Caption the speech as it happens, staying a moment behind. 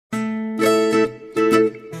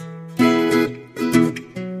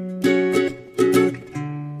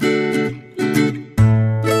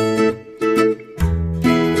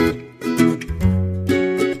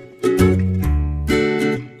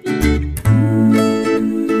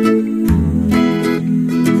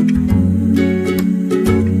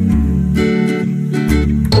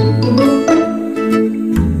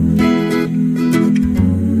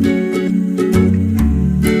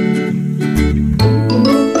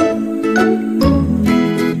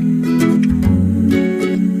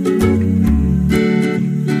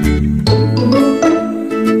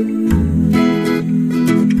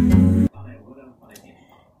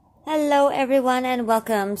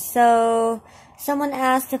welcome. So someone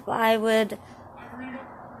asked if I would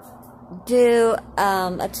do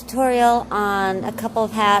a tutorial on a couple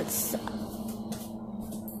of hats.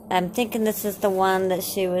 I'm thinking this is the one that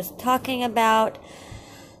she was talking about.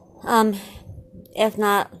 If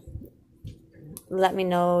not, let me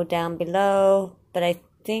know down below. But I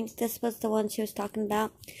think this was the one she was talking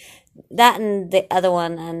about. That and the other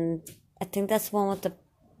one, and I think that's the one with the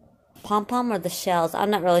pom-pom or the shells. I'm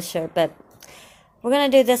not really sure, but we're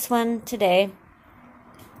going to do this one today.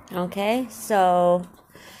 Okay, so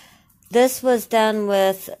this was done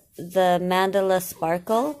with the mandala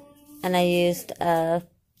sparkle, and I used a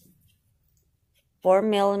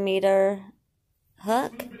 4mm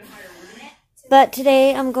hook. But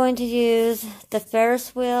today I'm going to use the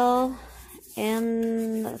Ferris wheel,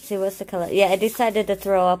 and let's see, what's the color? Yeah, it decided to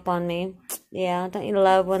throw up on me. Yeah, don't you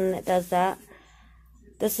love when it does that?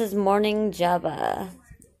 This is Morning Java,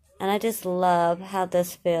 and I just love how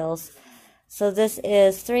this feels. So this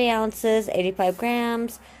is 3 ounces, 85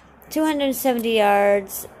 grams, 270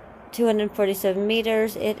 yards, 247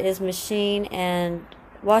 meters. It is machine and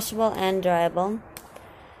washable and dryable.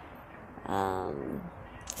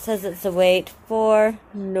 Says it's a weight 4.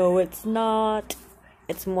 No, it's not.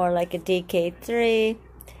 It's more like a DK3.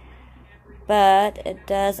 But it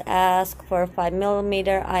does ask for a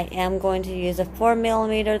 5mm. I am going to use a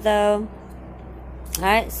 4mm though.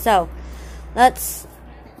 Alright, so let's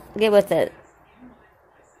get with it.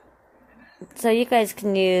 So you guys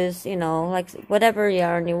can use, you know, like whatever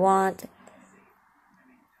yarn you want.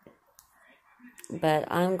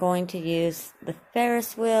 But I'm going to use the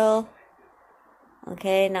Ferris wheel.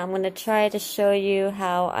 Okay, now I'm going to try to show you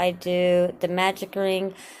how I do the magic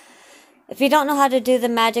ring. If you don't know how to do the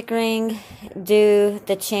magic ring, do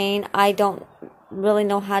the chain. I don't really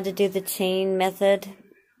know how to do the chain method,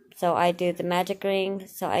 so I do the magic ring.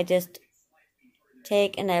 So I just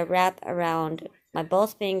take and I wrap around my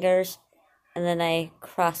both fingers, and then I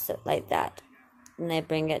cross it like that, and I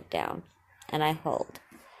bring it down, and I hold.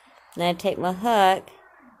 Then I take my hook,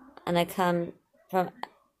 and I come from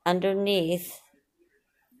underneath.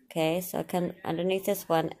 Okay, so I come underneath this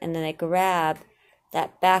one, and then I grab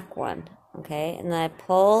that back one. Okay, and then I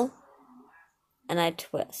pull, and I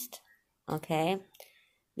twist. Okay,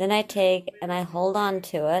 then I take, and I hold on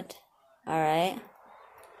to it. Alright.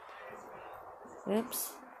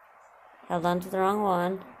 Oops. Held on to the wrong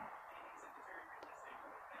one.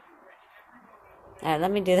 Alright,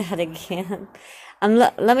 let me do that again. I'm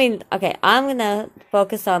gonna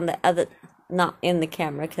focus on the other, not in the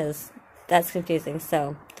camera, because that's confusing.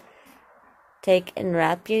 So, take and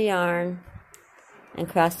wrap your yarn and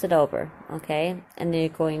cross it over, okay? And then you're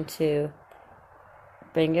going to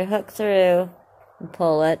bring your hook through and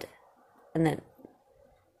pull it, and then,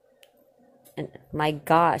 and my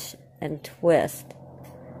gosh, and twist,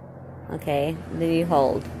 okay? Then you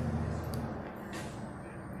hold.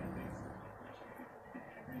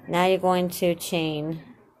 Now you're going to chain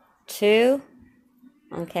 2,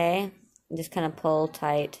 okay? And just kind of pull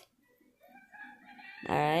tight.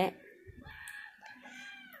 Alright.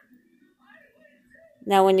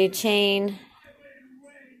 Now when you chain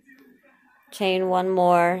one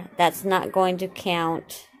more, that's not going to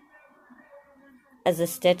count as a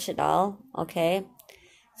stitch at all, okay?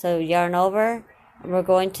 So yarn over, and we're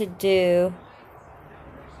going to do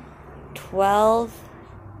 12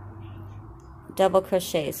 double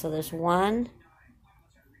crochet. So there's 1,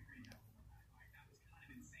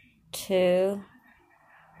 2,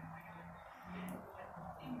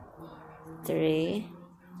 3,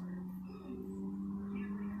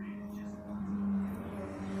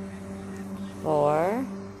 4,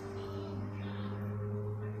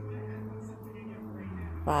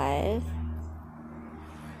 5,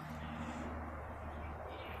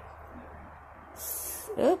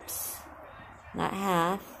 oops, not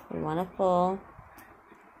half, we want a full.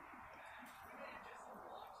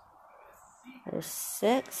 There's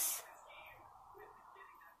 6,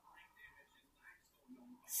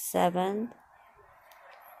 7,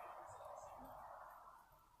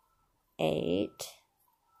 8,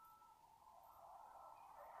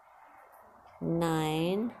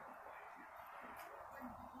 9,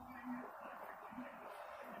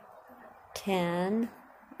 10.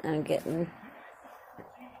 I'm getting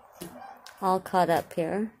all caught up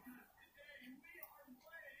here.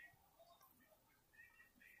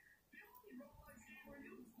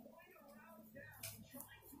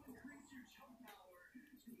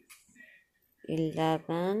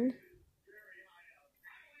 11,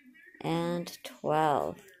 and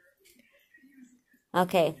 12.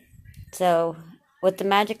 Okay, so with the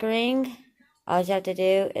magic ring, all you have to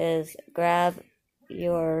do is grab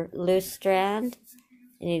your loose strand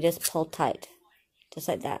and you just pull tight, just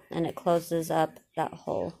like that, and it closes up that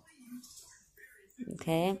hole.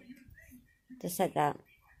 Okay, just like that.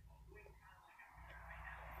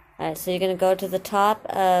 Alright, so you're going to go to the top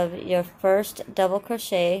of your first double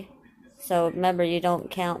crochet. So remember, you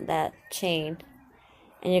don't count that chain.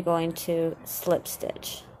 And you're going to slip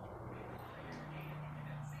stitch.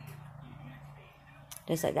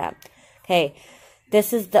 Just like that. Okay,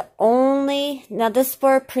 this is the only, now this is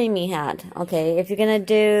for a preemie hat. Okay, if you're going to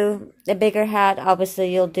do a bigger hat,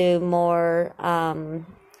 obviously you'll do more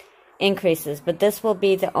increases. But this will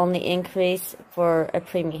be the only increase for a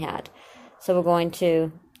preemie hat. So we're going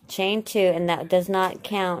to chain 2, and that does not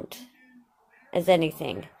count as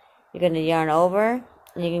anything. You're going to yarn over,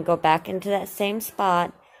 and you can go back into that same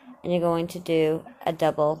spot, and you're going to do a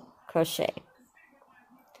double crochet.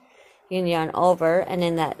 You can yarn over, and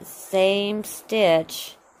in that same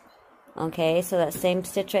stitch, okay, so that same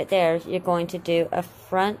stitch right there, you're going to do a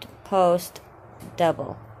front post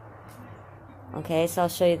double. Okay, so I'll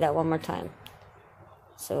show you that one more time.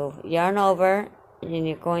 So yarn over, and then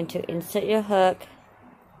you're going to insert your hook.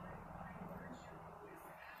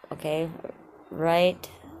 Okay, right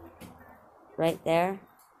there.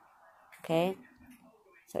 Okay,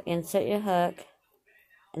 so insert your hook,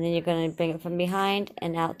 and then you're going to bring it from behind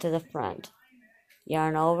and out to the front.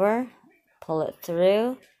 Yarn over, pull it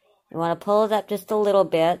through. You want to pull it up just a little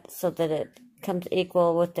bit so that it comes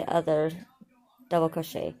equal with the other double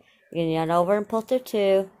crochet. You're going to yarn over and pull through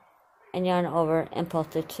 2, and yarn over and pull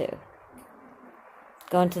through 2.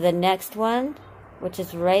 Go into the next one, which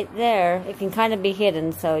is right there. It can kind of be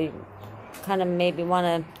hidden, so you kind of maybe want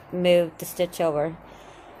to move the stitch over.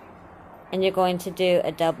 And you're going to do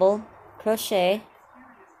a double crochet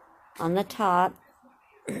on the top.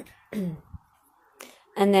 And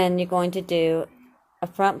then you're going to do a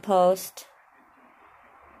front post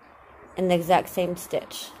in the exact same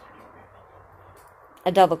stitch.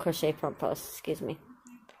 A double crochet front post, excuse me.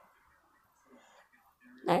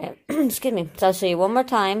 Alright, excuse me. So I'll show you one more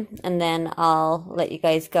time, and then I'll let you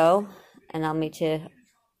guys go, and I'll meet you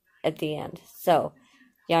at the end. So,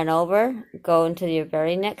 yarn over, go into your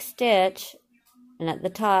very next stitch, and at the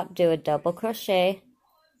top, do a double crochet.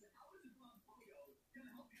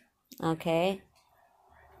 Okay.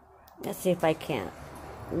 Let's see if I can't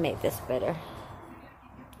make this better.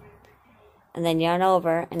 And then yarn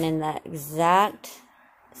over, and in that exact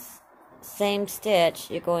same stitch,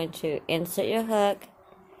 you're going to insert your hook,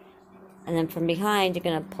 and then from behind, you're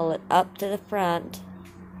going to pull it up to the front.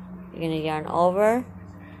 You're going to yarn over,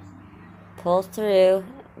 pull through,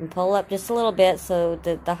 and pull up just a little bit so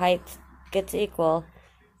that the height gets equal.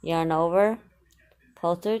 Yarn over,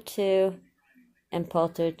 pull through 2, and pull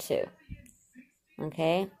through 2.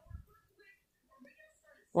 Okay?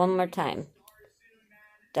 One more time.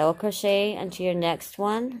 Double crochet into your next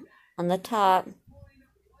one on the top.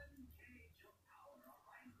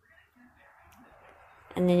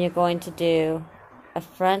 And then you're going to do a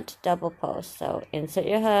front double post. So insert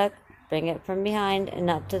your hook, bring it from behind and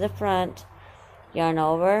up to the front, yarn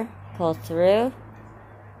over, pull through,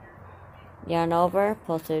 yarn over,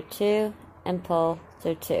 pull through 2, and pull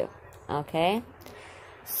through 2. Okay?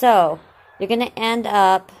 So you're going to end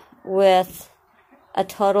up with a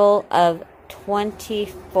total of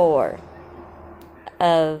 24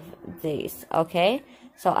 of these. Okay?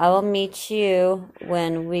 So I will meet you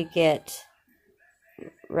when we get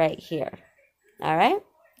right here. Alright?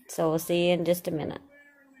 So we'll see you in just a minute.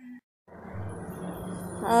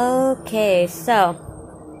 Okay, so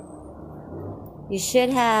you should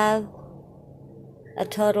have a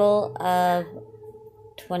total of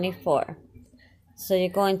 24. So you're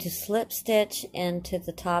going to slip stitch into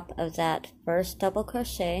the top of that first double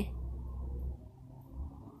crochet.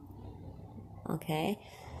 Okay.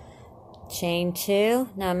 Chain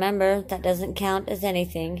 2. Now remember, that doesn't count as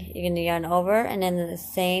anything. You're going to yarn over, and in the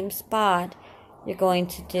same spot, you're going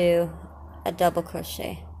to do a double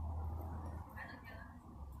crochet.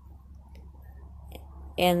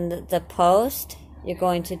 In the post, you're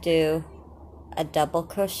going to do a double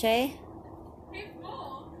crochet.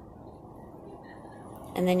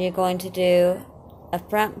 And then you're going to do a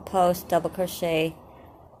front post double crochet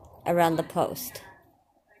around the post.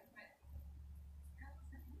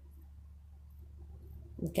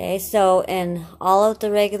 Okay, so in all of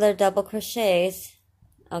the regular double crochets,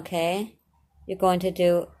 okay, you're going to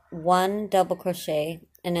do one double crochet,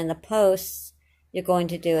 and in the posts, you're going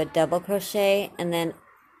to do a double crochet and then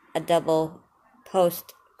a double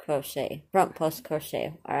post crochet, front post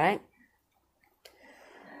crochet, alright?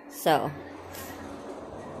 So,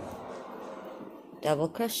 double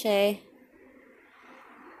crochet,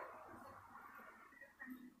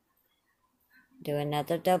 do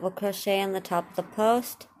another double crochet on the top of the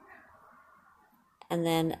post, and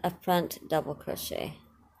then a front double crochet.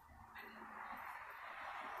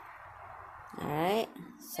 Alright,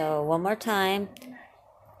 so one more time,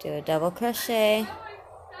 do a double crochet,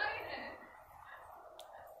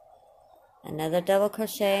 another double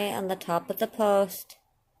crochet on the top of the post,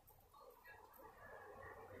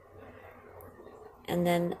 and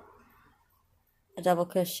then a double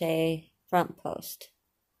crochet front post.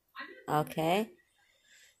 Okay,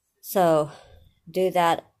 so do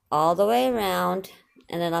that all the way around,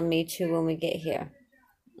 and then I'll meet you when we get here.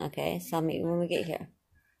 Okay, so I'll meet you when we get here.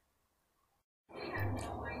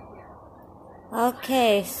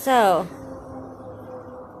 Okay, so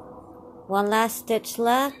one last stitch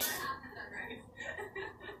left.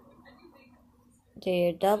 Do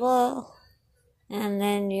your double, and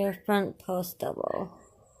then your front post double.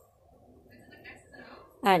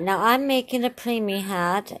 Alright, now I'm making a preemie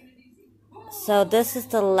hat. So this is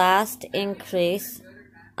the last increase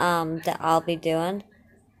that I'll be doing.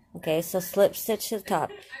 Okay, so slip stitch to the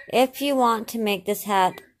top. If you want to make this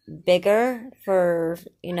hat bigger for,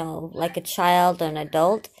 you know, like a child or an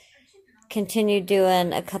adult, continue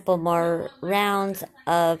doing a couple more rounds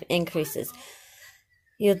of increases.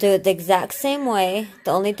 You'll do it the exact same way.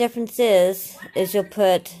 The only difference is you'll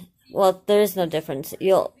put, well, there is no difference.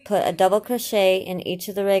 You'll put a double crochet in each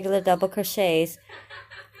of the regular double crochets,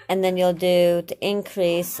 and then you'll do the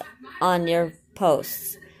increase on your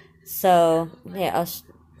posts. So, yeah,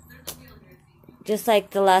 just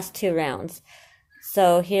like the last two rounds.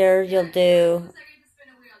 So here you'll do,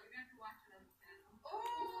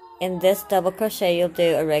 in this double crochet, you'll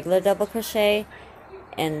do a regular double crochet,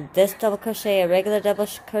 and this double crochet, a regular double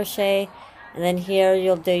crochet, and then here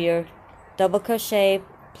you'll do your double crochet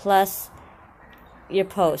plus your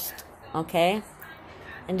post, okay?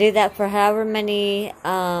 And do that for however many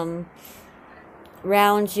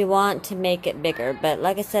rounds you want to make it bigger. But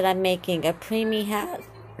like I said, I'm making a preemie hat.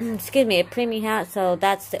 Excuse me, a preemie hat, so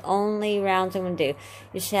that's the only rounds I'm going to do.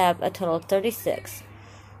 You should have a total of 36.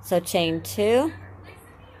 So chain 2.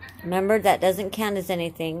 Remember, that doesn't count as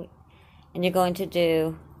anything. And you're going to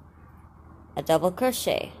do a double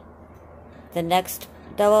crochet. The next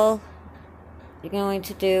double, you're going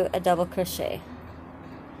to do a double crochet.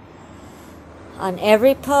 On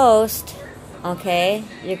every post, okay,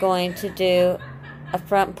 you're going to do a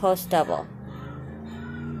front post double.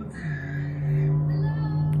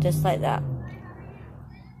 Just like that.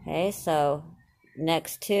 Okay, so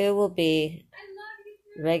next two will be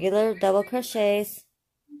regular double crochets,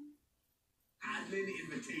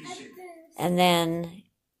 and then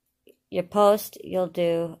your post, you'll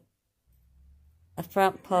do a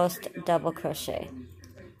front post double crochet.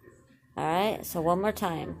 Alright, so one more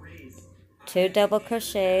time. 2 double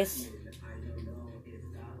crochets.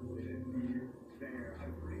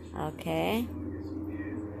 Okay,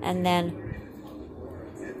 and then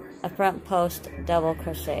a front post double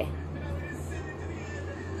crochet.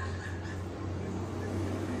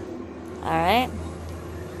 Alright,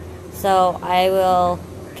 so I will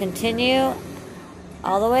continue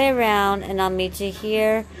all the way around, and I'll meet you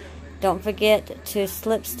here. Don't forget to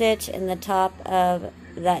slip stitch in the top of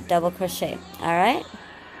that double crochet. Alright,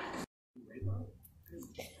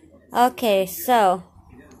 okay, so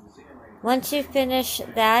once you finish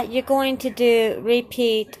that, you're going to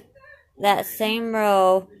repeat that same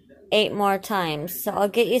row 8 more times. So I'll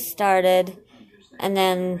get you started, and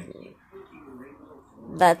then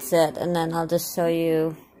that's it. And then I'll just show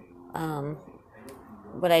you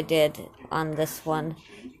what I did on this one,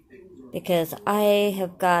 because I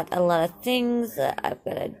have got a lot of things that I've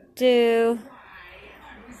got to do,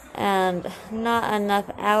 and not enough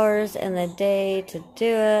hours in the day to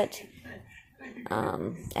do it.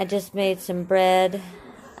 I just made some bread.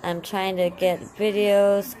 I'm trying to get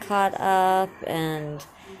videos caught up, and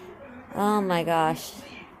oh my gosh.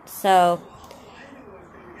 So,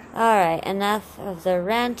 alright, enough of the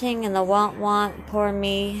ranting and the want, poor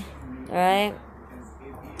me, alright?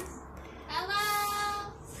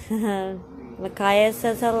 Hello! Micaiah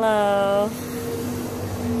says hello.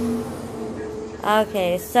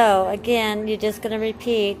 Okay, so again, you're just going to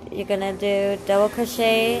repeat. You're going to do double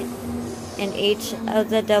crochet in each of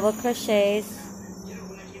the double crochets.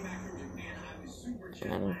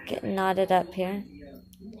 I'm getting knotted up here.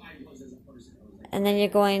 And then you're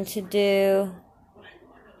going to do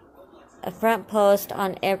a front post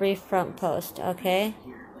on every front post, okay?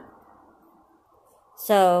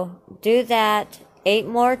 So do that 8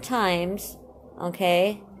 more times,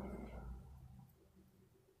 okay?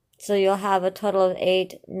 So you'll have a total of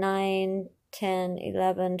 8, 9, 10,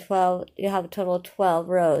 11, 12. You'll have a total of 12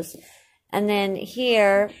 rows. And then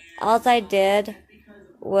here, all I did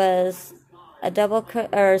was a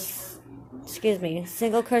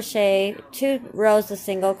single crochet, 2 rows of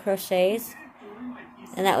single crochets,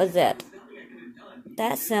 and that was it.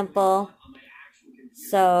 That's simple.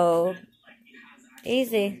 So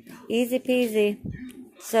easy peasy.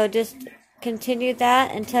 So just continue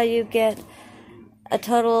that until you get a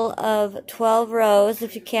total of 12 rows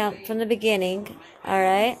if you count from the beginning. All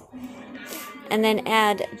right, and then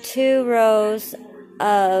add 2 rows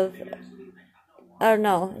of, oh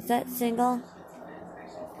no, is that single?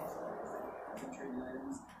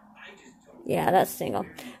 Yeah, that's single.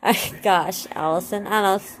 Gosh, Allison, I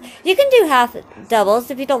don't know. You can do half doubles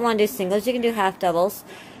if you don't want to do singles. You can do half doubles.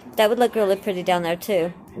 That would look really pretty down there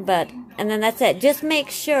too. And then that's it. Just make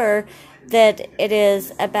sure that it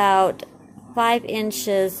is about 5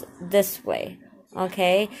 inches this way.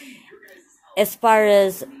 Okay. As far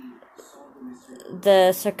as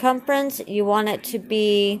the circumference, you want it to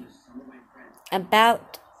be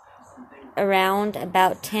around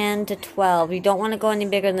about 10 to 12. You don't want to go any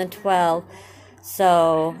bigger than 12.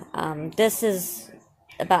 So this is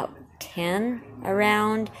about 10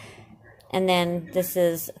 around, and then this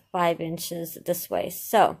is 5 inches this way.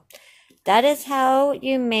 So that is how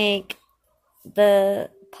you make the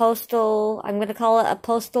postal, I'm going to call it a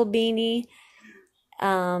postal beanie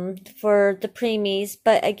for the preemies.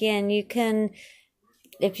 But again, you can,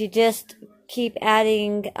 if you just keep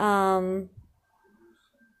adding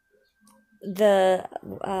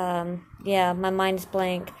yeah, my mind's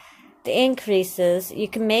blank, the increases, you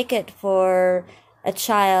can make it for a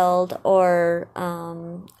child or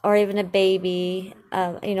even a baby,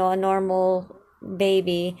 you know, a normal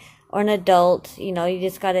baby or an adult. You know, you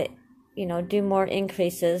just gotta, you know, do more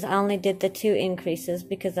increases. I only did the 2 increases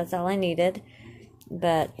because that's all I needed,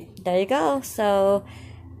 but there you go. So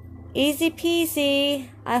easy peasy.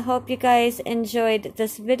 I hope you guys enjoyed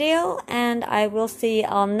this video, and I will see you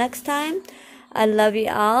all next time. I love you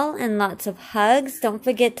all, and lots of hugs. Don't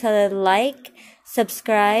forget to like,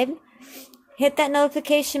 subscribe, hit that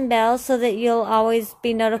notification bell so that you'll always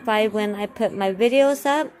be notified when I put my videos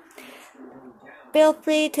up. Feel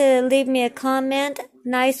free to leave me a comment,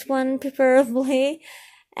 nice one preferably,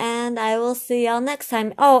 and I will see y'all next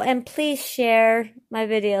time. Oh, and please share my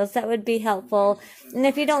videos. That would be helpful. And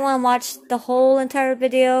if you don't want to watch the whole entire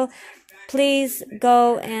video, please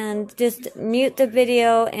go and just mute the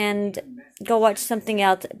video and go watch something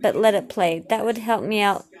else, but let it play. That would help me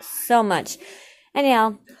out so much.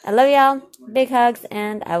 Anyhow, I love y'all. Big hugs,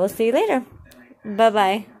 and I will see you later.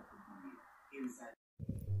 Bye-bye.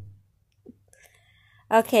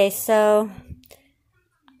 Okay, so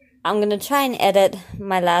I'm going to try and edit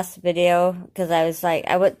my last video because I was like,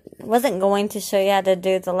 wasn't going to show you how to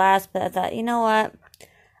do the last, but I thought, you know what?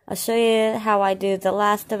 I'll show you how I do the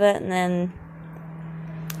last of it, and then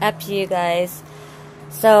up to you guys.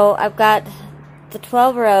 So I've got the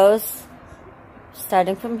 12 rows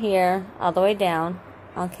starting from here all the way down.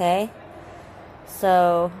 Okay,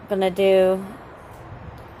 so I'm gonna do,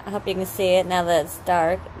 I hope you can see it now that it's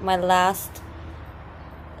dark, my last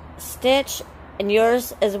stitch, and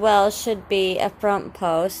yours as well should be a front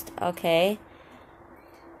post. Okay,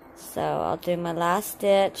 so I'll do my last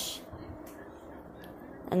stitch,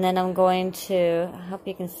 and then I'm going to, I hope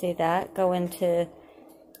you can see that, go into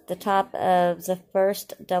the top of the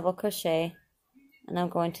first double crochet, and I'm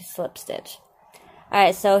going to slip stitch.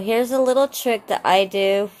 Alright, so here's a little trick that I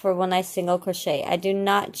do for when I single crochet. I do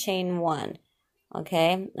not chain 1.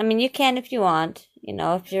 Okay, I mean, you can if you want, you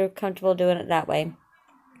know, if you're comfortable doing it that way.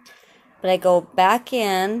 But I go back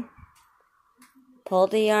in, pull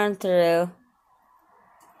the yarn through.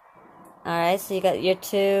 Alright, so you got your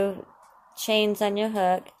 2 chains on your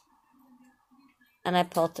hook, and I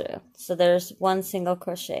pull through. So there's 1 single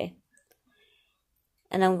crochet.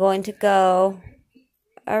 And I'm going to go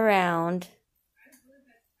around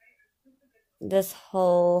this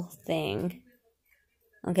whole thing.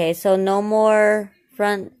 Okay, so no more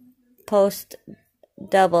front post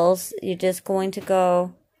doubles. You're just going to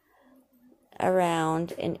go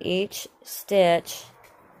around in each stitch.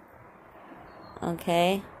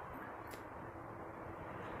 Okay,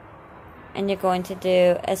 and you're going to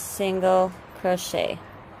do a single crochet.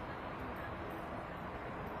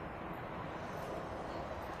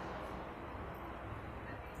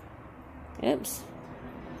 Oops,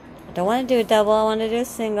 I don't want to do a double, I want to do a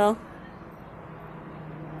single.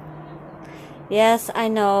 Yes, I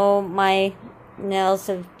know my nails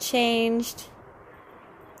have changed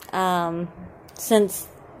since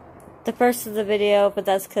the first of the video, but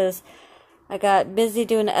that's because I got busy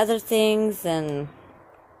doing other things and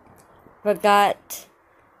forgot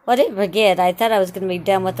Well, I didn't forget. I thought I was going to be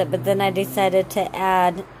done with it, but then I decided to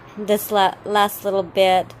add this last little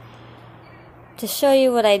bit to show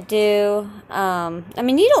you what I do. I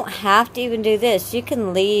mean, you don't have to even do this. You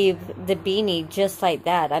can leave the beanie just like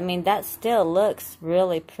that. I mean, that still looks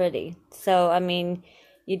really pretty. So, I mean,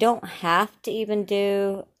 you don't have to even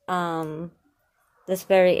do this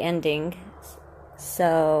very ending.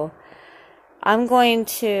 So, I'm going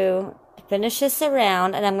to finish this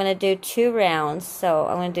around, and I'm going to do 2 rounds. So,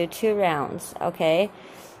 I'm going to do 2 rounds, okay?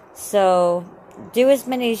 So, do as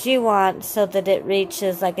many as you want so that it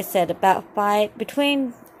reaches, like I said, about 5,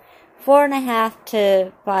 between 4.5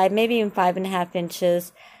 to 5, maybe even 5.5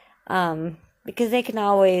 inches, because they can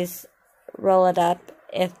always roll it up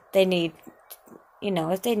if they need,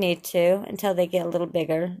 if they need to, until they get a little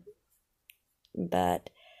bigger. But,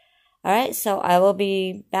 alright, so I will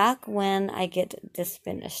be back when I get this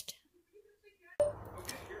finished.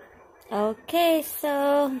 Okay,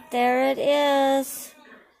 so there it is.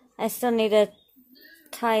 I still need to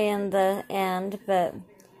tie in the end, but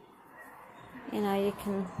you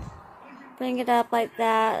can bring it up like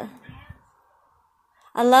that.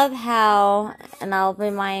 I love how, and I'll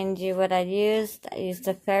remind you what I used. I used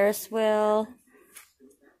a Ferris wheel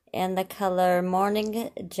in the color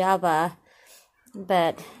Morning Java.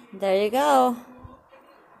 But there you go.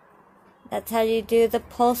 That's how you do the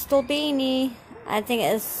Postal beanie. I think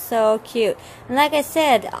it is so cute. And like I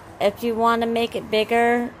said, if you want to make it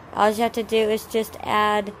bigger, all you have to do is just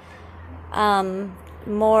add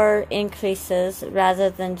more increases rather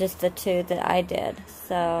than just the 2 that I did.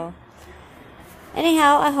 So,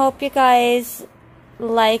 anyhow, I hope you guys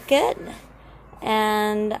like it.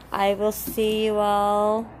 And I will see you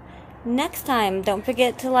all next time. Don't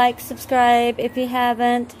forget to like, subscribe if you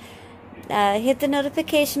haven't. Hit the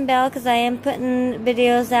notification bell because I am putting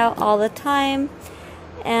videos out all the time.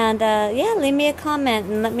 And yeah, leave me a comment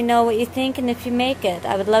and let me know what you think and if you make it.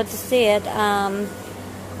 I would love to see it.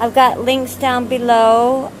 I've got links down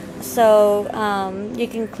below, so you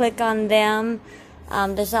can click on them.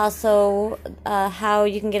 There's also how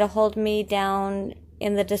you can get a hold of me down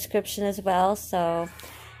in the description as well. So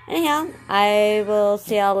anyhow, I will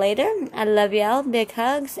see y'all later. I love y'all. Big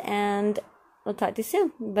hugs, and we'll talk to you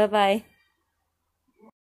soon. Bye-bye.